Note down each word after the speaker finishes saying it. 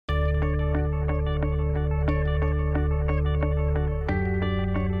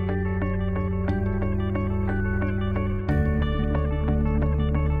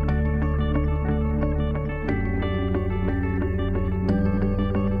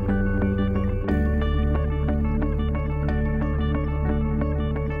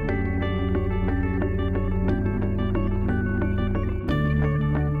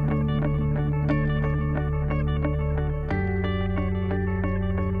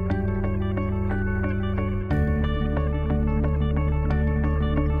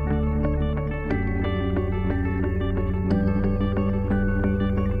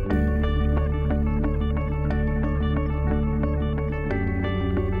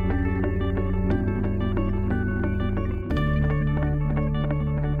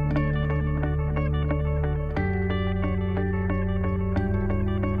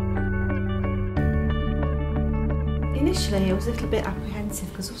initially I was a little bit apprehensive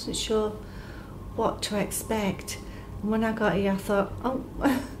because I wasn't sure what to expect. And when I got here I thought, oh,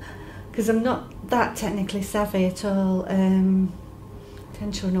 because I'm not that technically savvy at all, tend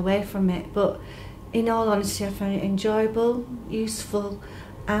to run away from it, but in all honesty I found it enjoyable, useful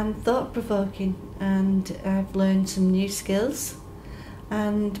and thought-provoking, and I've learned some new skills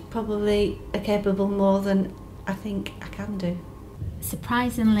and probably are capable more than I think I can do.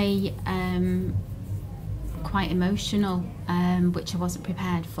 Surprisingly quite emotional, which I wasn't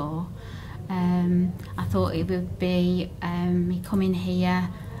prepared for. I thought it would be me coming here,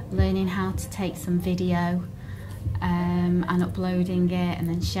 learning how to take some video and uploading it and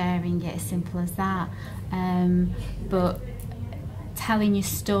then sharing it, as simple as that. But telling your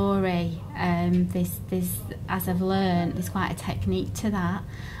story, there's, as I've learned, there's quite a technique to that,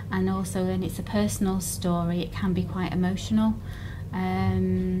 and also when it's a personal story it can be quite emotional.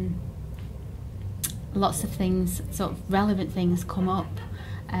 Lots of things, sort of relevant things come up,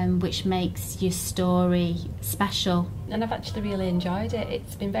 which makes your story special. And I've actually really enjoyed it.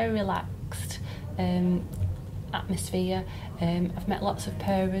 It's been very relaxed atmosphere. I've met lots of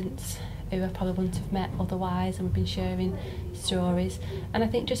parents who I probably wouldn't have met otherwise, and we've been sharing stories. And I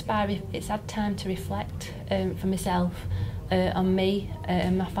think just it's had time to reflect for myself, on me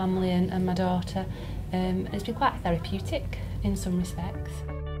and my family and my daughter. It's been quite therapeutic in some respects.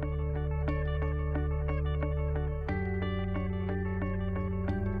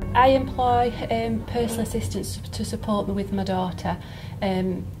 I employ personal assistants to support me with my daughter.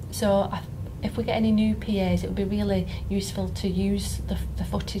 If we get any new PAs, it would be really useful to use the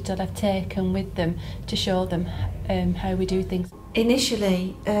footage that I've taken with them to show them how we do things.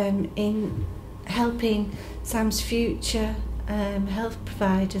 Initially, in helping Sam's future health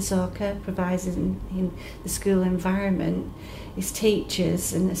providers or care providers in the school environment, his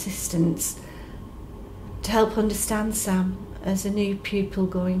teachers and assistants, to help understand Sam as a new pupil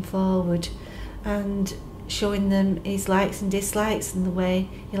going forward, and showing them his likes and dislikes and the way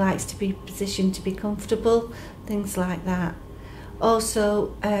he likes to be positioned to be comfortable, things like that.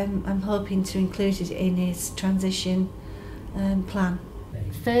 Also, I'm hoping to include it in his transition plan.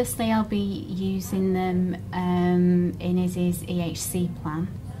 Firstly, I'll be using them in his EHC plan,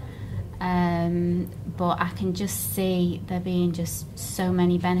 but I can just see there being just so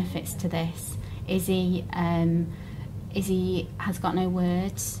many benefits to this. Izzy has got no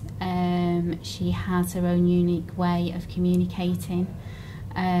words. She has her own unique way of communicating,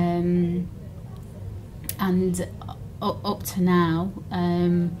 and up to now,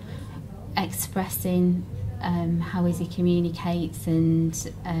 expressing how Izzy communicates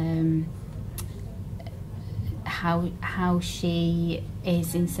and how she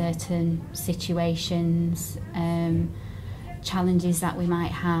is in certain situations, challenges that we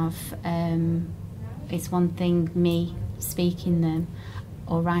might have. It's one thing me speaking them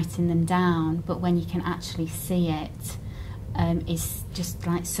or writing them down, but when you can actually see it, it's just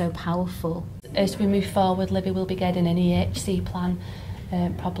like so powerful. As we move forward, Libby will be getting an EHC plan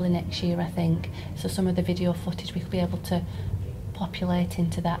probably next year, I think. So some of the video footage we could be able to populate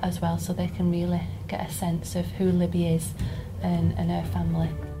into that as well, so they can really get a sense of who Libby is and her family.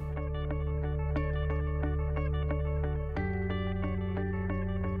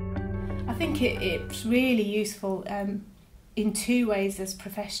 I think it's really useful in two ways as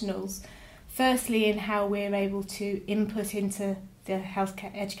professionals. Firstly, in how we're able to input into the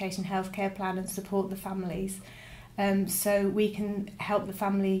education healthcare plan and support the families. So we can help the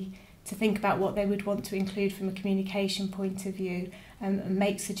family to think about what they would want to include from a communication point of view, and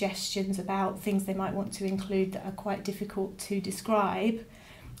make suggestions about things they might want to include that are quite difficult to describe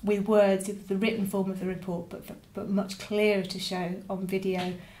with words in the written form of the report, but much clearer to show on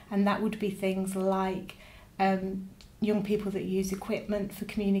video. And that would be things like young people that use equipment for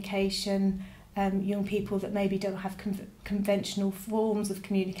communication, young people that maybe don't have conventional forms of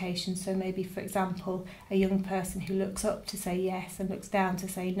communication. So maybe, for example, a young person who looks up to say yes and looks down to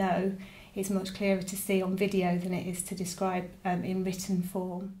say no is much clearer to see on video than it is to describe in written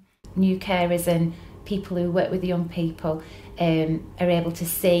form. New carers and people who work with young people are able to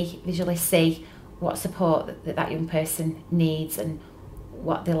visually see what support that young person needs and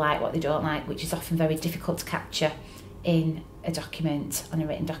what they like, what they don't like, which is often very difficult to capture in a document, on a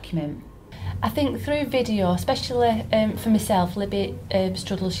written document. I think through video, especially for myself, Libby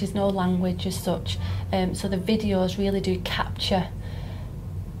struggles, she's no language as such, so the videos really do capture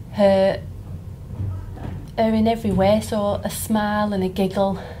her in every way, so a smile and a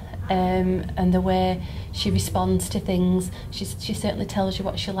giggle, and the way she responds to things. She certainly tells you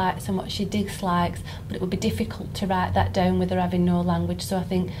what she likes and what she dislikes, but it would be difficult to write that down with her having no language. So I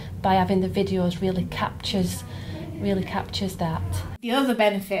think by having the videos really captures really captures that. The other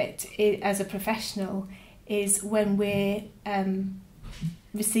benefit as a professional is when we're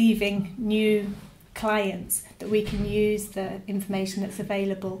receiving new clients, that we can use the information that's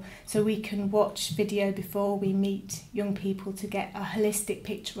available, so we can watch video before we meet young people to get a holistic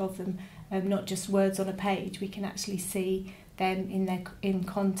picture of them, not just words on a page. We can actually see them in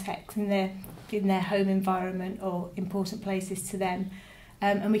context, in their home environment or important places to them,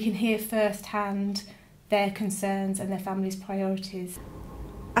 and we can hear firsthand their concerns and their family's priorities.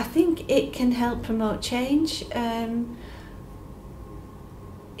 I think it can help promote change.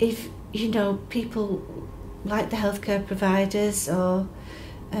 If people like the healthcare providers or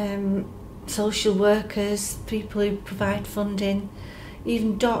social workers, people who provide funding,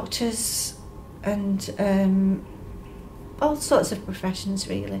 even doctors and all sorts of professions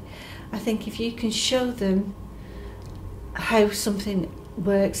really. I think if you can show them how something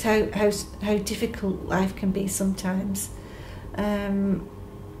works, how difficult life can be sometimes, then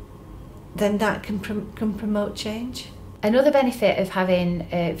that can promote change. Another benefit of having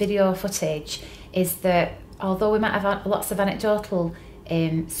video footage is that although we might have lots of anecdotal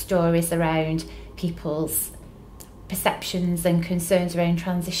stories around people's perceptions and concerns around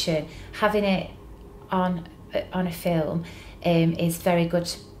transition, having it on a film is very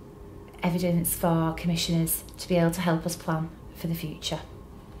good evidence for commissioners to be able to help us plan for the future.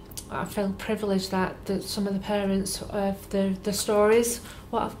 I feel privileged that some of the parents of the stories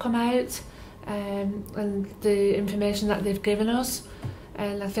what have come out and the information that they've given us,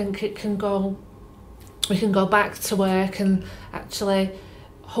 and I think we can go back to work and actually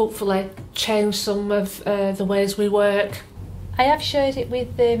hopefully change some of the ways we work. I have shared it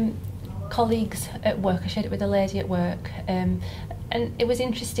with colleagues at work. I shared it with a lady at work, and it was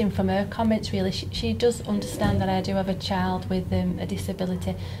interesting from her comments really. She does understand that I do have a child with a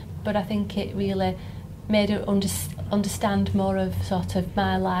disability, but I think it really made her understand more of sort of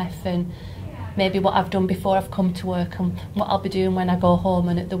my life and maybe what I've done before I've come to work and what I'll be doing when I go home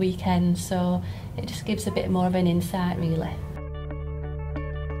and at the weekend. So it just gives a bit more of an insight really.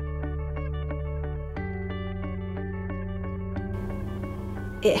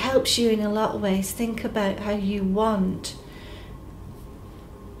 It helps you in a lot of ways think about how you want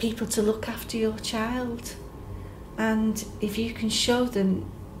people to look after your child, and if you can show them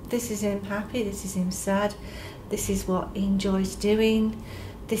this is him happy, this is him sad, this is what he enjoys doing,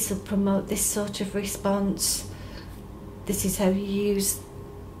 this will promote this sort of response, this is how you use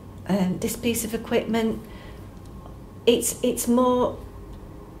this piece of equipment, it's more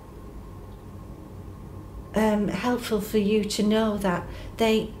helpful for you to know that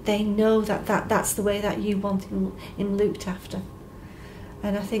they know that's the way that you want him looked after.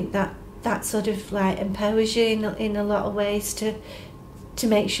 And I think that sort of like empowers you in a lot of ways to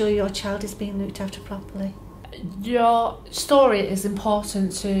make sure your child is being looked after properly. Your story is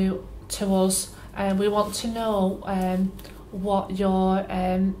important to us, and we want to know what your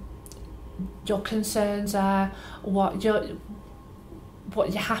concerns are, what you're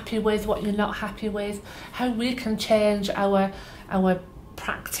happy with, what you're not happy with, how we can change our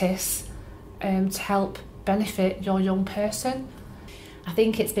practice to help benefit your young person. I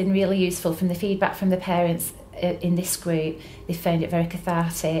think it's been really useful from the feedback from the parents in this group. They found it very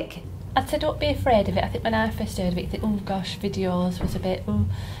cathartic. I'd say don't be afraid of it. I think when I first heard of it, you think, oh gosh, videos was a bit,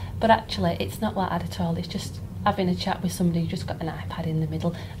 but actually it's not like that at all. It's just having a chat with somebody who's just got an iPad in the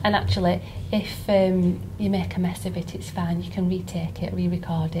middle, and actually if you make a mess of it, it's fine, you can retake it,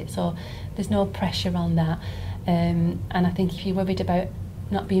 re-record it, so there's no pressure on that. And I think if you're worried about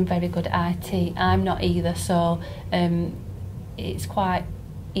not being very good at IT, I'm not either, so it's quite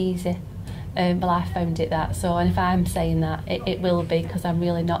easy. Well, I found it that, so, and if I'm saying that, it will be, because I'm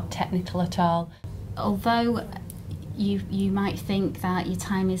really not technical at all. Although you might think that your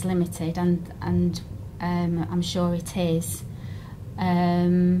time is limited, and I'm sure it is,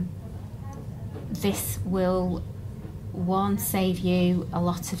 this will, one, save you a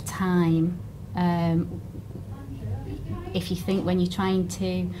lot of time. If you think when you're trying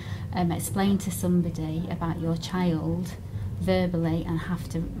to explain to somebody about your child verbally and have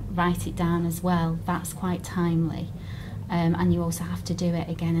to write it down as well, that's quite timely. And you also have to do it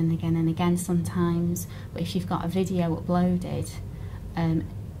again and again and again sometimes. But if you've got a video uploaded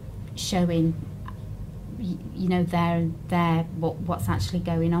showing there what's actually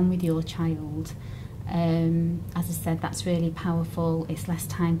going on with your child, as I said, that's really powerful. It's less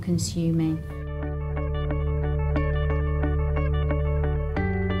time consuming.